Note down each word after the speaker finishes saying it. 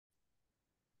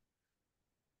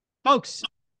Folks,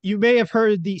 you may have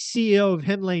heard the CEO of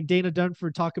Hemlane, Dana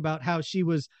Dunford, talk about how she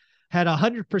had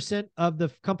 100% of the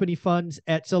company funds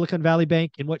at Silicon Valley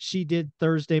Bank and what she did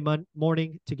Thursday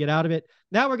morning to get out of it.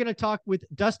 Now we're going to talk with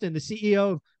Dustin, the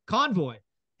CEO of Convoy,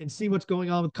 and see what's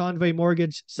going on with Convoy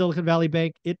Mortgage, Silicon Valley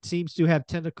Bank. It seems to have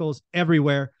tentacles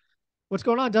everywhere. What's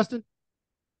going on, Dustin?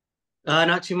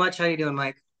 Not too much. How you doing,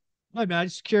 Mike? Hi, man. I'm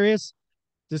just curious.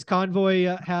 Does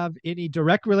Convoy have any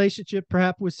direct relationship,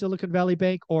 perhaps, with Silicon Valley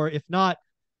Bank? Or if not,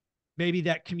 maybe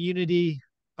that community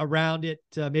around it,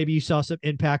 maybe you saw some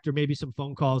impact or maybe some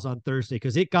phone calls on Thursday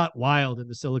because it got wild in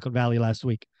the Silicon Valley last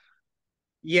week.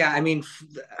 Yeah, I mean,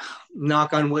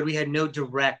 knock on wood, we had no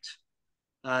direct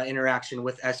interaction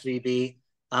with SVB.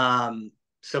 Some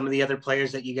of the other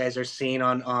players that you guys are seeing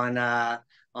on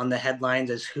the headlines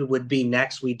as who would be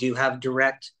next. We do have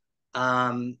direct,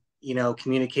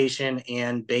 communication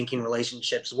and banking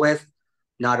relationships with,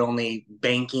 not only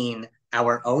banking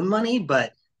our own money,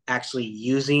 but actually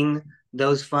using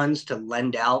those funds to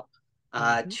lend out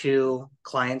Mm-hmm. to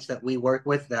clients that we work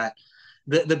with. That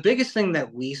the biggest thing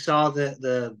that we saw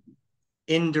the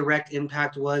indirect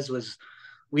impact was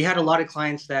we had a lot of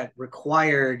clients that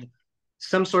required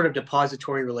some sort of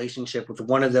depository relationship with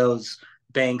one of those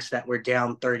banks that were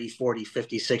down 30, 40,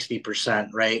 50, 60%,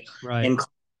 right? Right. And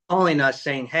calling us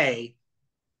saying, hey,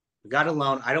 we got a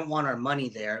loan. I don't want our money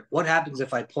there. What happens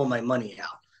if I pull my money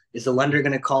out? Is the lender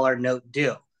going to call our note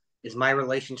due? Is my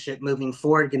relationship moving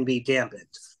forward going to be dampened?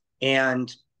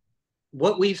 And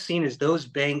what we've seen is those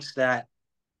banks that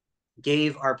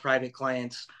gave our private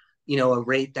clients, a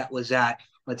rate that was at,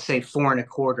 let's say,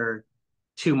 4.25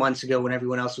 2 months ago when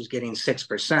everyone else was getting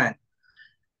 6%.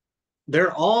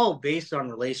 They're all based on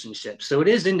relationships. So it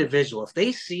is individual. If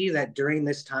they see that during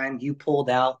this time you pulled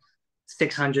out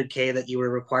 600K that you were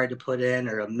required to put in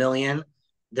or 1 million,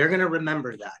 they're going to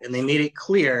remember that. And they made it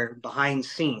clear behind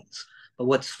scenes. But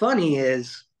what's funny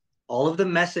is all of the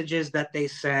messages that they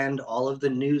send, all of the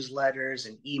newsletters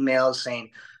and emails saying,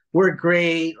 we're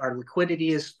great, our liquidity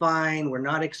is fine, we're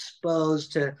not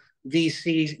exposed to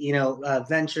VC,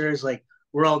 ventures, like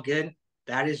we're all good.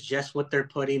 That is just what they're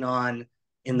putting on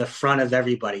in the front of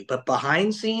everybody. But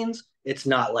behind scenes, it's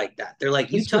not like that. They're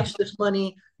like, you It's funny. touch this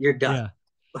money, you're done. Yeah.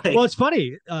 Well, Like, it's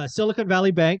funny. Silicon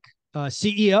Valley Bank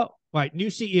CEO, right? New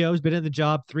CEO has been in the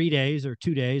job 3 days or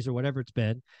 2 days or whatever it's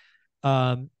been.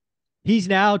 Um, he's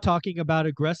now talking about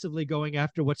aggressively going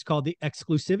after what's called the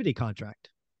exclusivity contract,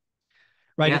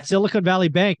 right? yeah, At Silicon Valley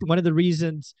Bank, one of the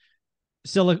reasons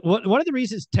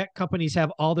tech companies have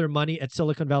all their money at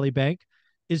Silicon Valley Bank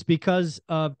is because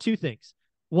of two things.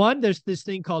 One, there's this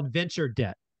thing called venture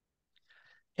debt.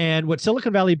 And what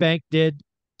Silicon Valley Bank did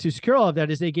to secure all of that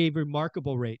is they gave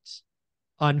remarkable rates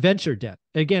on venture debt.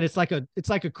 Again, it's like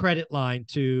a credit line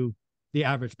to the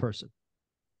average person,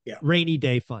 yeah, rainy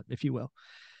day fund, if you will.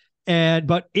 And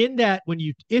but in that,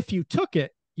 if you took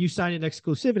it, you sign an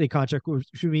exclusivity contract,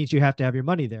 which means you have to have your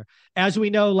money there. As we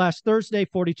know, last Thursday,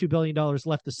 $42 billion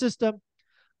left the system.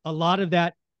 A lot of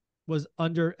that was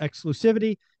under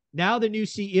exclusivity. Now the new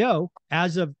CEO,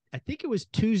 as of I think it was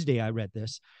Tuesday, I read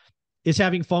this, is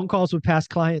having phone calls with past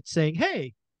clients saying,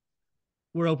 "Hey,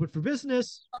 we're open for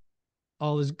business.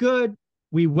 All is good.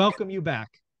 We welcome you back."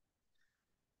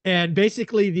 And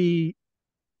basically, the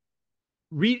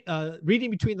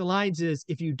reading between the lines is,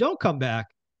 if you don't come back,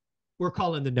 we're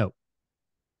calling the note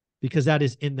because that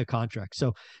is in the contract.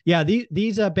 So yeah,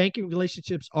 these banking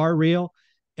relationships are real,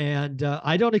 and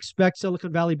I don't expect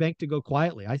Silicon Valley Bank to go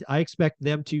quietly. I expect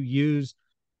them to use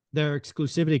their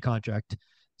exclusivity contract.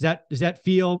 Does that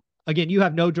feel, again? You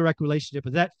have no direct relationship,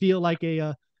 but does that feel like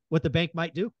a what the bank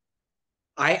might do?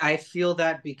 I feel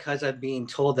that because I'm being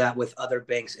told that with other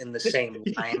banks in the same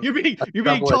line You're being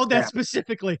couple of told that times.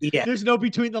 specifically. Yeah, There's no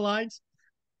between the lines.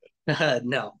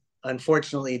 no,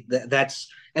 unfortunately, that's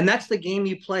the game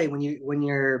you play when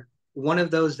you're one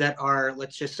of those that are,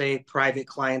 let's just say, private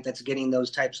client that's getting those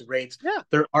types of rates. Yeah,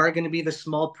 There are going to be the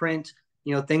small print,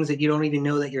 things that you don't even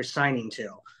know that you're signing to,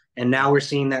 and now we're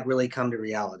seeing that really come to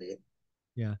reality.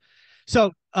 yeah.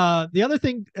 So the other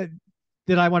thing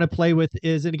that I want to play with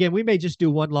is, and again, we may just do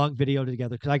one long video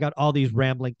together because I got all these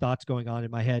rambling thoughts going on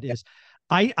in my head. Yeah, Is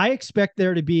I expect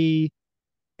there to be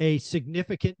a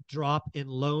significant drop in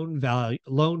loan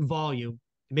volume,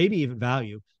 maybe even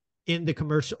value, in the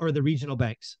commercial or the regional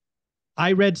banks.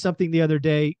 I read something the other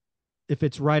day. If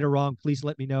it's right or wrong, please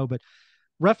let me know. But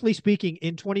roughly speaking,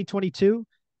 in 2022,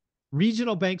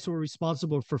 regional banks were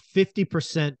responsible for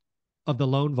 50% of the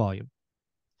loan volume,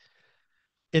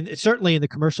 and certainly in the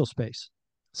commercial space.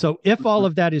 So if all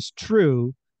of that is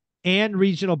true, and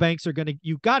regional banks are going to,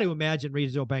 you've got to imagine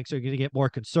regional banks are going to get more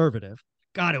conservative.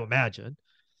 Got to imagine.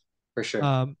 for sure.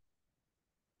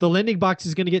 the lending box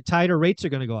is going to get tighter, rates are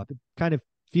going to go up. It kind of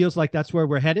feels like that's where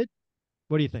we're headed.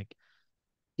 What do you think?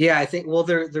 Yeah, I think, well,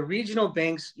 the regional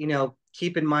banks,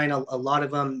 keep in mind a lot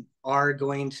of them are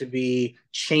going to be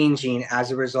changing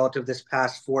as a result of this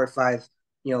past 4 or 5,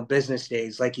 business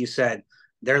days. Like you said,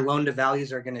 their loan to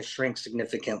values are going to shrink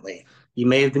significantly. You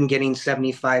may have been getting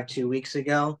 75 2 weeks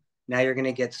ago. Now you're going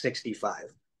to get 65.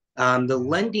 The Yeah.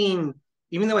 lending,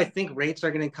 even though I think rates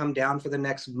are going to come down for the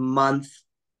next month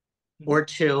or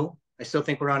two, I still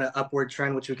think we're on an upward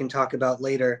trend, which we can talk about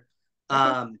later.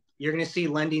 Okay. You're going to see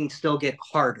lending still get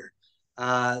harder.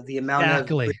 The amount of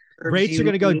Exactly. reserves Rates are you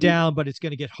going to go need, down, but it's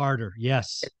going to get harder.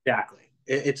 Yes. exactly.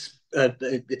 It's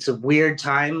a weird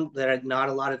time that not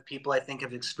a lot of people I think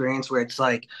have experienced where it's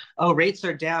like, oh, rates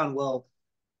are down. Well,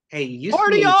 hey, you used to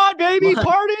Party need on, baby. 12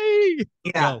 months. Party.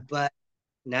 Yeah, Go. but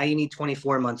now you need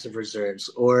 24 months of reserves,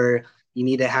 or you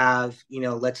need to have,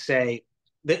 let's say,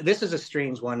 this is a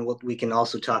strange one. We can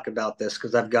also talk about this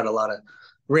because I've got a lot of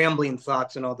rambling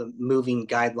thoughts and all the moving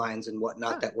guidelines and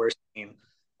whatnot Yeah. that we're seeing.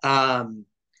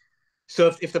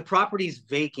 So if the property's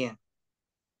vacant,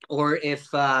 or if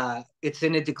it's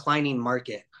in a declining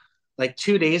market, like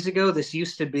 2 days ago, this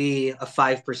used to be a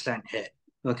 5% hit.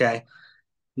 Okay.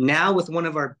 Now, with one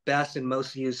of our best and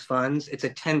most used funds, it's a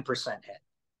 10% hit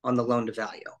on the loan to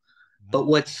value. But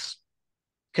what's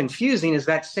confusing is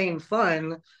that same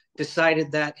fund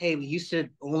decided that, hey, we used to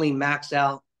only max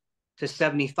out to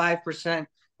 75%.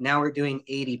 Now we're doing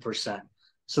 80%.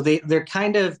 So they're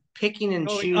kind of picking and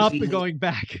Going up and choosing. going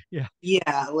back. Yeah.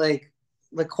 Yeah, like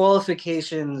the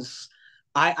qualifications.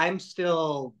 I'm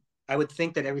still, I would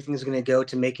think that everything's going to go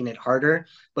to making it harder,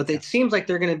 but Yeah. it seems like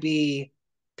they're going to be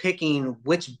picking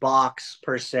which box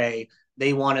per se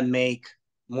they want to make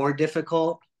more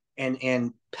difficult and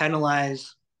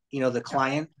penalize, the Yeah.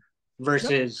 client Yep.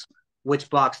 versus which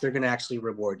box they're going to actually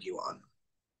reward you on.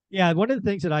 Yeah. One of the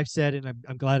things that I've said, and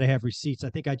I'm glad I have receipts. I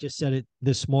think I just said it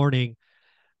this morning.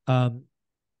 Um,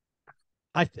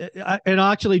 and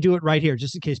I'll actually do it right here,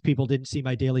 just in case people didn't see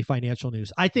my daily financial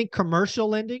news. I think commercial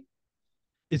lending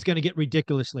is going to get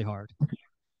ridiculously hard,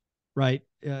 right?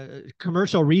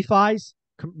 Commercial refis,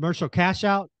 commercial cash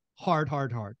out, hard,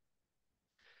 hard, hard.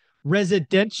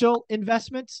 Residential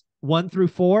investments, 1 through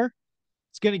 4,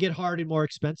 it's going to get hard and more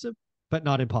expensive, but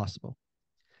not impossible.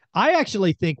 I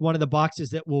actually think one of the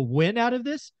boxes that will win out of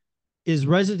this is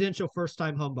residential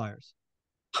first-time home buyers.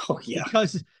 Oh yeah,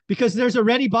 Because there's a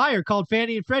ready buyer called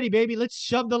Fannie and Freddie, baby. Let's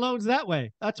shove the loans that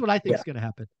way. That's what I think yeah. is going to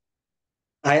happen.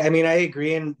 I mean, I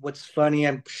agree. And what's funny,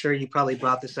 I'm sure you probably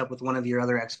brought this up with one of your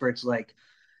other experts, like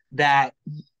that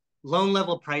loan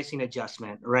level pricing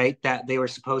adjustment, right? That they were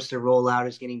supposed to roll out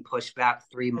is getting pushed back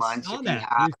three I months. saw If you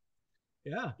that.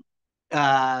 have,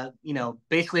 Yeah.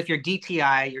 basically, if your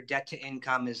DTI, your debt to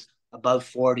income is above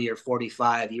 40 or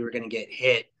 45, you were going to get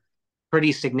hit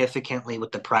pretty significantly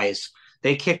with the price.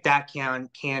 They kicked that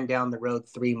can down the road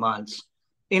 3 months.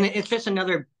 And it's just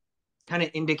another kind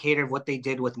of indicator of what they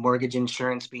did with mortgage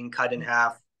insurance being cut in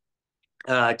half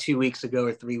 2 weeks ago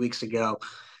or 3 weeks ago.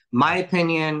 My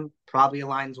opinion probably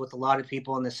aligns with a lot of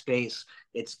people in this space.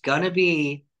 It's going to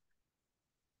be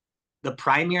the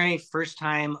primary first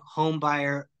time home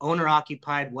buyer, owner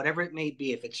occupied, whatever it may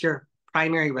be. If it's your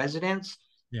primary residence,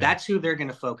 Yeah. that's who they're going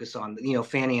to focus on,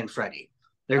 Fannie and Freddie.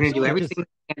 They're going to do Absolutely. Because everything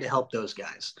they can to help those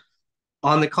guys.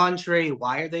 On the contrary,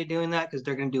 why are they doing that? Because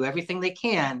they're going to do everything they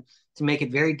can to make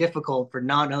it very difficult for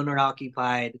non-owner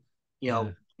occupied,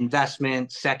 yeah.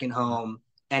 investment, second home,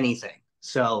 anything.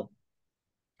 So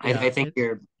I Yeah. think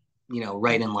you're,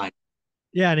 right in line.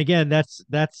 Yeah. And again, that's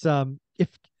if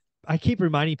I keep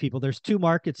reminding people there's two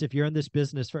markets. If you're in this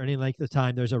business for any length of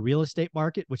time, there's a real estate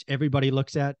market, which everybody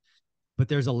looks at, but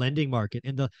there's a lending market,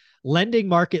 and the lending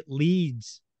market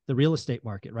leads the real estate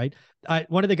market, right?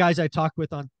 One of the guys I talked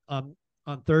with on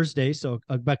Thursday, so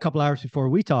about a couple hours before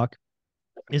we talk,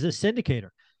 is a syndicator.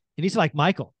 And he's like,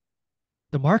 Michael,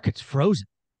 the market's frozen.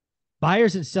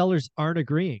 Buyers and sellers aren't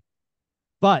agreeing.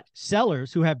 But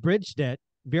sellers who have bridge debt,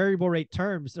 variable rate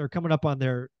terms, are coming up on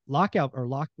their lockout or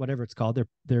whatever it's called,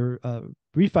 their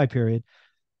refi period.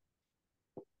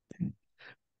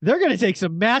 They're going to take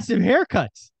some massive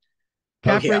haircuts. Oh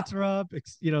Cap yeah. rates are up,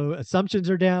 assumptions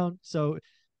are down. So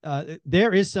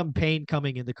there is some pain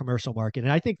coming in the commercial market.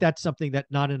 And I think that's something that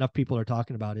not enough people are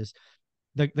talking about is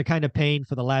the kind of pain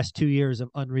for the last 2 years of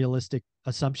unrealistic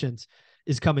assumptions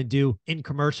is coming due in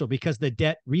commercial because the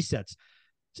debt resets.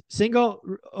 Single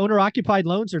owner occupied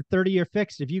loans are 30-year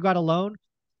fixed. If you got a loan,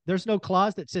 there's no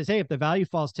clause that says, hey, if the value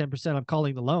falls 10%, I'm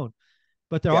calling the loan.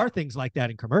 But there Yeah. are things like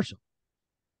that in commercial.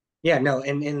 Yeah, no,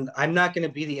 and I'm not going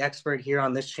to be the expert here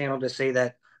on this channel to say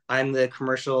that I'm the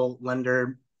commercial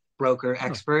lender broker No.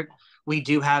 expert. we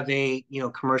do have a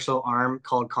commercial arm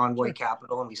called Convoy Sure.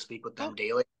 Capital, and we speak with Oh, them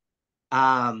daily.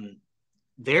 Um,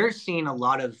 they're seeing a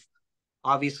lot of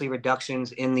obviously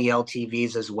reductions in the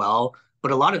LTVs as well,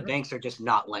 but a lot of sure. banks are just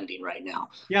not lending right now.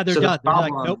 Yeah, they're So the done. They're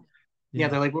like, nope. problem, yeah, Yeah.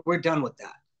 they're like, we're done with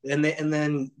that. And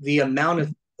then the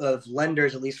amount of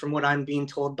lenders, at least from what I'm being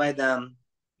told by them,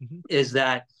 Mhm. is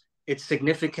that it's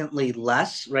significantly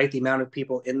less, right? The amount of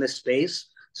people in the space.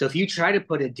 So if you try to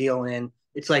put a deal in,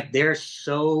 it's like they're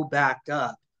so backed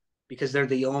up because they're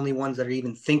the only ones that are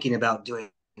even thinking about doing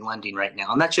lending right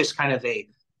now. And that's just kind of a,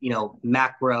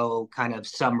 macro kind of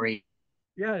summary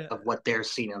Yeah. of what they're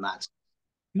seeing in that.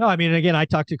 No, I mean, again, I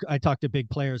talk to big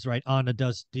players, right? Anna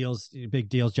does deals, big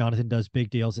deals. Jonathan does big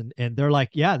deals, and they're like,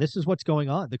 yeah, this is what's going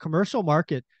on. The commercial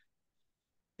market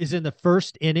is in the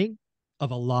first inning of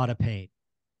a lot of pain.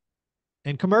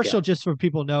 And Yeah. commercial, just so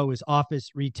people know, is office,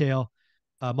 retail,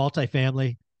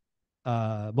 multifamily,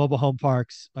 mobile home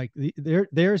parks. Like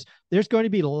there's going to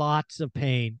be lots of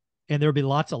pain, and there'll be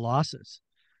lots of losses.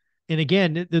 And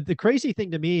again, the crazy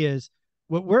thing to me is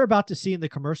what we're about to see in the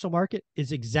commercial market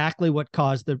is exactly what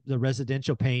caused the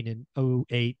residential pain in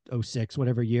 08, 06,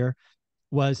 whatever year,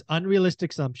 was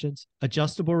unrealistic assumptions,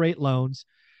 adjustable rate loans,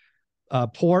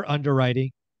 poor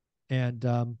underwriting, and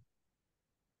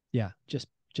yeah, just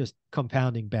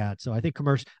compounding bad. So I think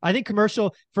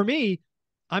commercial for me,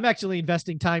 I'm actually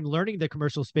investing time learning the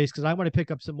commercial space because I want to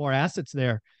pick up some more assets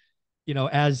there,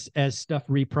 as stuff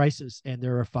reprices and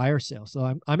there are fire sales.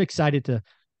 So I'm excited to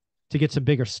get some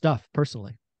bigger stuff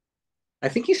personally. I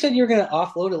think you said you were going to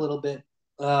offload a little bit.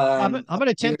 I'm going to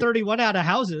 1031 out of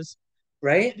houses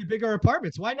Right? into bigger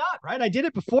apartments. Why not? Right? I did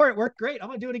it before. It worked great. I'm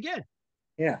going to do it again.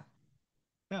 Yeah.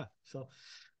 Yeah. So,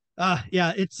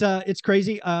 yeah, it's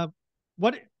crazy.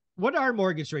 What, what are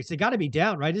mortgage rates? They got to be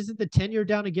down, right? Isn't the 10-year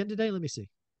down again today? Let me see.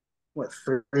 What,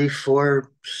 3,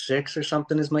 4, 6 or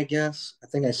something is my guess. I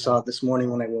think I Yeah. saw it this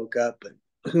morning when I woke up, but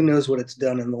who knows what it's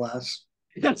done in the last.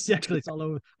 Yes, actually, it's all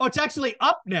over. Oh, it's actually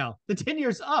up now. The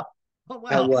 10-year's up. Oh,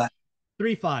 At wow. what?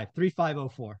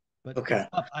 3504. But it's Okay.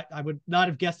 up. I would not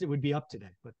have guessed it would be up today,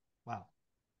 but wow.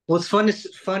 Well, it's fun.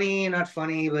 It's funny, not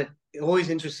funny, but always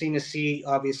interesting to see.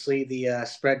 Obviously, the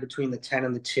spread between the 10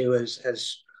 and the 2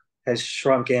 has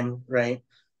shrunken, right?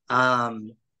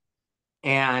 Um,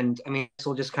 and I mean,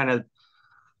 so we'll just kind of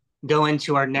go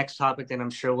into our next topic that I'm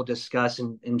sure we'll discuss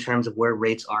in terms of where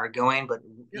rates are going. But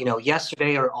Yep.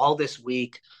 yesterday or all this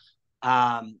week,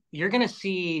 you're going to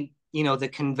see the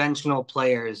conventional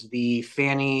players, the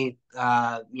Fannie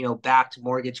backed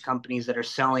mortgage companies that are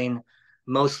selling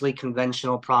mostly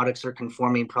conventional products or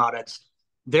conforming products.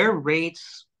 Their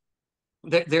rates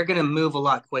they're going to move a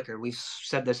lot quicker. We've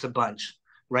said this a bunch,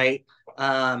 right?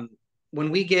 Um,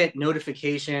 when we get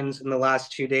notifications in the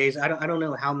last 2 days, I don't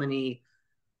know how many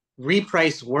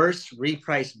reprice worse,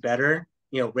 reprice better.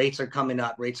 Rates are coming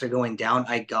up, rates are going down.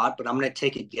 I got, but I'm going to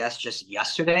take a guess. Just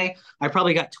yesterday, I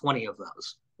probably got 20 of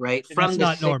those, right? And that's From the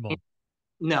not same, normal.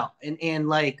 no, and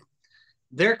like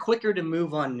they're quicker to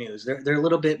move on news. They're a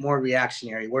little bit more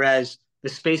reactionary. Whereas the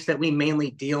space that we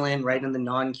mainly deal in, right in the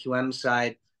non QM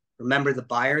side, remember the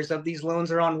buyers of these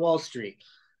loans are on Wall Street.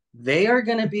 They are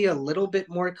going to be a little bit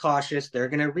more cautious. They're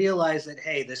going to realize that,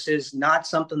 hey, this is not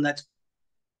something that's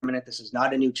permanent. This is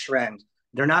not a new trend.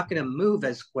 They're not going to move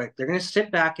as quick. They're going to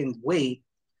sit back and wait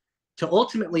to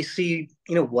ultimately see,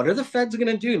 what are the Feds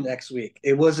going to do next week.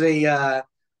 It was a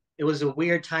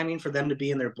weird timing for them to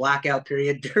be in their blackout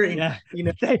period during, Yeah.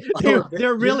 They all they're of this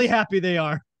they're really news. happy they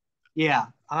are. Yeah.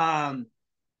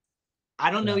 I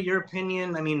don't know Yeah. your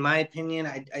opinion. I mean, my opinion,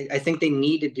 I think they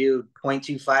need to do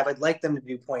 0.25. I'd like them to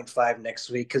do 0.5 next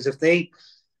week because if they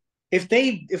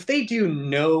do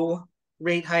no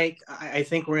rate hike, I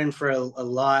think we're in for a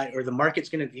lot, or the market's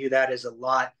going to view that as a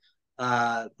lot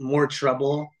more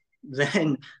trouble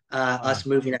than Uh, us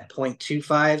moving at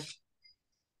 0.25.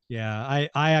 yeah,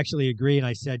 I actually agree. And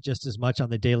I said just as much on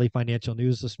the daily financial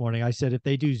news this morning. I said if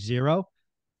they do zero,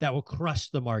 that will crush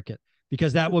the market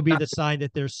because that will be the sign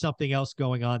that there's something else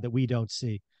going on that we don't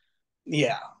see.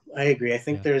 Yeah, I agree. I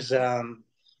think Yeah. there's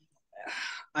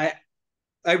I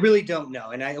I really don't know.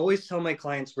 And I always tell my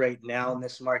clients right now in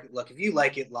this market, look, if you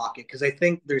like it, lock it. Because I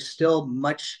think there's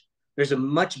a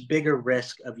much bigger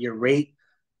risk of your rate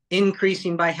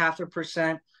increasing by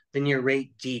 0.5% than your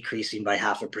rate decreasing by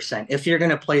 0.5% if you're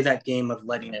going to play that game of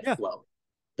letting it Yeah. flow.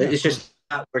 Yeah, of It's course. just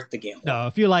not worth the gamble. No,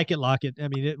 if you like it, lock it. I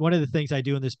mean, one of the things I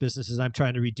do in this business is I'm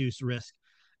trying to reduce risk.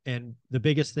 And the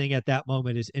biggest thing at that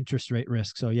moment is interest rate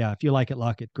risk. So, yeah, if you like it,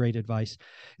 lock it. Great advice.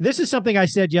 This is something I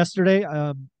said yesterday.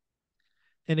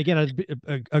 And again,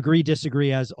 I agree,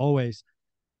 disagree as always.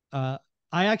 Uh,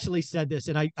 I actually said this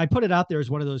and I put it out there as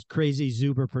one of those crazy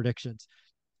Zuber predictions.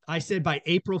 I said by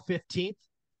April 15th,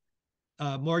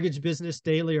 Mortgage Business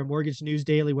Daily or Mortgage News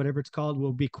Daily, whatever it's called,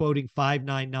 will be quoting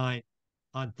 5.99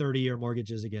 on 30-year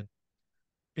mortgages again.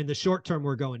 In the short term,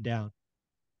 we're going down.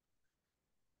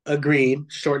 Agreed.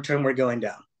 Short term, we're going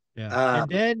down. Yeah. And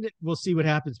then we'll see what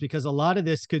happens, because a lot of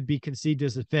this could be conceived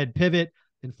as a Fed pivot.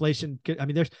 Inflation could, I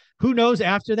mean, there's who knows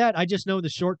after that. I just know the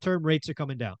short term rates are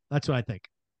coming down. That's what I think.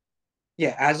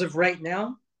 Yeah, as of right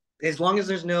now, as long as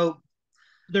there's no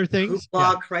there are things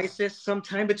hoopla crisis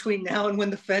sometime between now and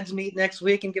when the Feds meet next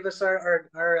week and give us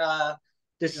our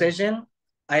decision, yeah.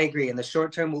 I agree. In the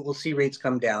short term, we'll see rates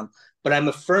come down. But I'm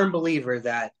a firm believer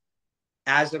that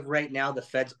as of right now, the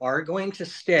Feds are going to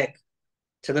stick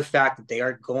to the fact that they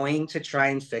are going to try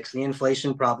and fix the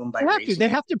inflation problem by raising. They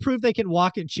have to prove they can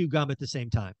walk and chew gum at the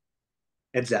same time.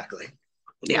 Exactly.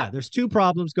 Yeah, there's two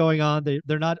problems going on.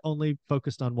 They're not only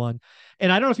focused on one.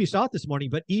 And I don't know if you saw it this morning,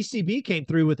 but ECB came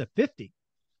through with a 50.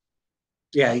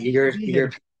 Yeah, your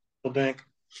bank.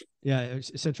 Yeah,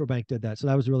 central bank did that. So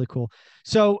that was really cool.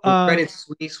 So Credit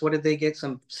Suisse, what did they get?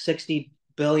 Some 60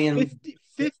 billion.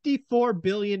 $54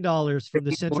 billion from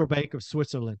the Central Bank of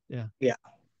Switzerland. Yeah. Yeah.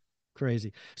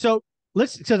 Crazy. So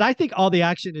because I think all the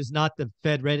action is not the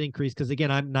Fed rate increase, because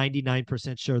again, I'm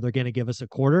 99% sure they're going to give us a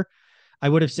quarter. I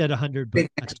would have said 100, but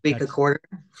next week a quarter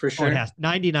for sure. Oh, it has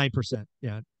 99%.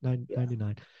 Yeah,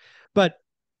 99. But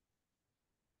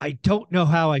I don't know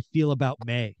how I feel about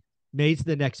May. May's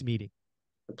the next meeting.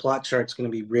 The plot chart's going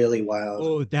to be really wild.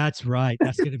 Oh, that's right.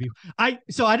 That's going to be.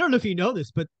 So I don't know if you know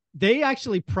this, but they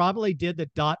actually probably did the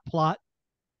dot plot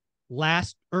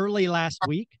early last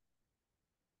week.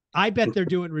 I bet they're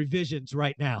doing revisions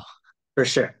right now. For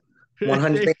sure.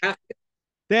 100.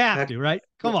 They have to, right?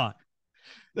 Come on.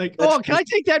 Like, can I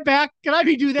take that back? Can I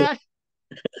redo that?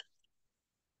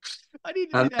 I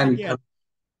need to do that again.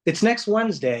 It's next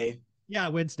Wednesday. Yeah,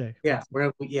 Wednesday. Yeah,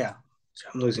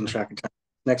 I'm losing track of time.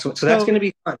 Next one. So that's going to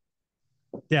be fun.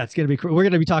 Yeah, it's going to be cool. We're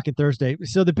going to be talking Thursday.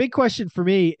 So the big question for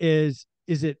me is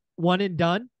it one and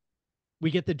done?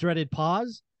 We get the dreaded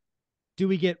pause. Do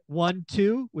we get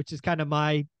 1-2, which is kind of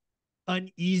my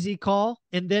uneasy call,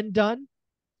 and then done?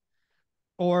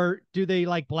 Or do they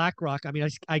like BlackRock? I mean,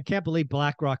 I can't believe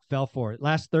BlackRock fell for it.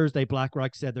 Last Thursday,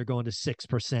 BlackRock said they're going to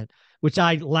 6%, which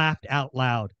I laughed out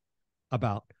loud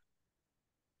about.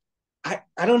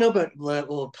 I don't know, but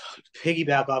we'll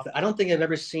piggyback off that. I don't think I've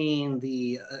ever seen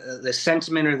the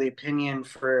sentiment or the opinion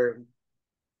for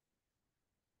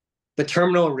the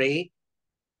terminal rate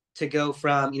to go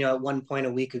from, at one point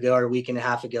a week ago or a week and a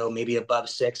half ago, maybe above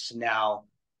 6 to now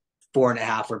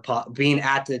 4.5, or being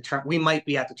at we might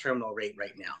be at the terminal rate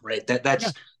right now, right?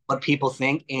 That's what people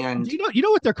think. And you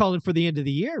know what they're calling for the end of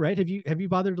the year, right? Have you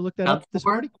bothered to look that up this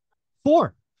morning?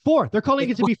 4. They're calling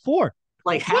it to be 4.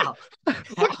 Like how? Where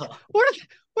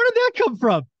did that come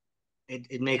from?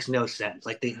 It makes no sense.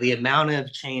 Like the amount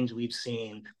of change we've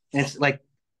seen, and it's like,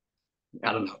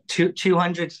 I don't know,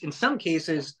 200. In some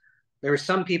cases, there were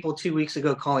some people 2 weeks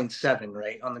ago calling 7,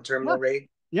 right, on the terminal rate.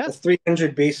 Yeah, a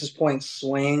 300 basis point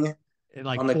swing in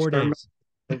like 4 days.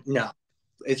 No,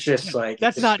 it's just like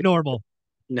that's not normal.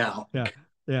 No.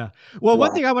 Yeah. Well,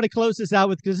 one thing I want to close this out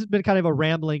with, because this has been kind of a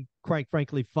rambling, quite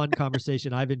frankly, fun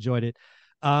conversation. I've enjoyed it.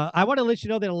 I want to let you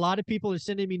know that a lot of people are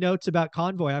sending me notes about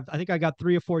Convoy. I think I got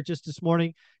 3 or 4 just this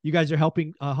morning. You guys are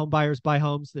helping home buyers buy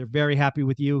homes. They're very happy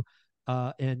with you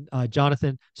and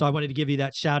Jonathan. So I wanted to give you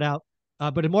that shout out.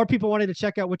 But if more people wanted to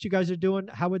check out what you guys are doing,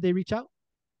 how would they reach out?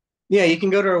 Yeah, you can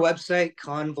go to our website,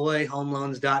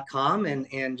 convoyhomeloans.com,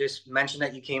 and just mention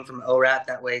that you came from ORAT.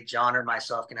 That way John or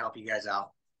myself can help you guys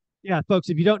out. Yeah, folks,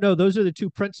 if you don't know, those are the 2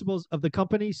 principals of the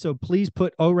company. So please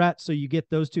put ORAT so you get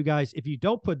those 2 guys. If you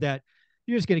don't put that,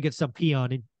 you're just going to get some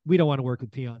peon, and we don't want to work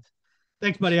with peons.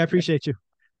 Thanks, buddy. I appreciate you.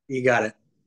 You got it.